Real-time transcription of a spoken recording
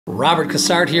Robert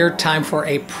Cassard here, time for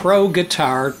a pro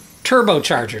guitar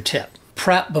turbocharger tip.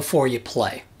 Prep before you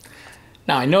play.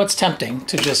 Now I know it's tempting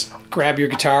to just grab your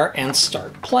guitar and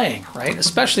start playing, right?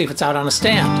 Especially if it's out on a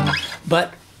stand.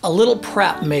 But a little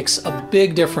prep makes a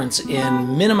big difference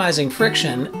in minimizing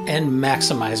friction and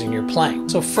maximizing your playing.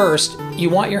 So first, you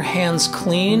want your hands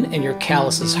clean and your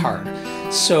calluses hard.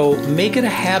 So make it a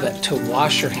habit to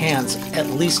wash your hands at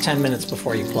least 10 minutes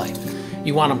before you play.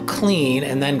 You want them clean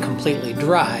and then completely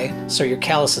dry so your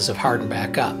calluses have hardened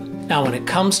back up. Now when it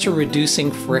comes to reducing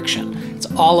friction, it's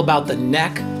all about the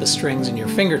neck, the strings, and your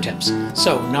fingertips.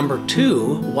 So number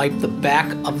 2, wipe the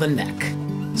back of the neck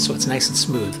so it's nice and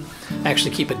smooth. I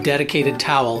actually keep a dedicated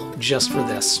towel just for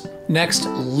this. Next,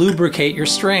 lubricate your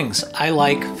strings. I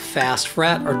like Fast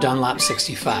Fret or Dunlop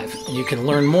 65, and you can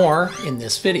learn more in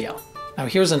this video. Now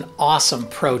here's an awesome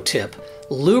pro tip.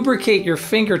 Lubricate your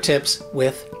fingertips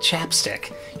with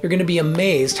ChapStick. You're going to be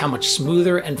amazed how much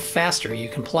smoother and faster you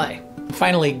can play.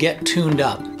 Finally, get tuned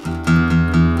up.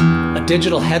 A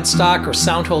digital headstock or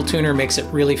sound hole tuner makes it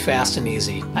really fast and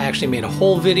easy. I actually made a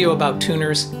whole video about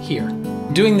tuners here.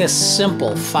 Doing this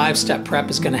simple 5-step prep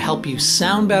is going to help you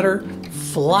sound better,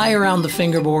 fly around the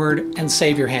fingerboard, and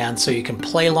save your hands so you can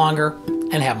play longer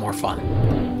and have more fun.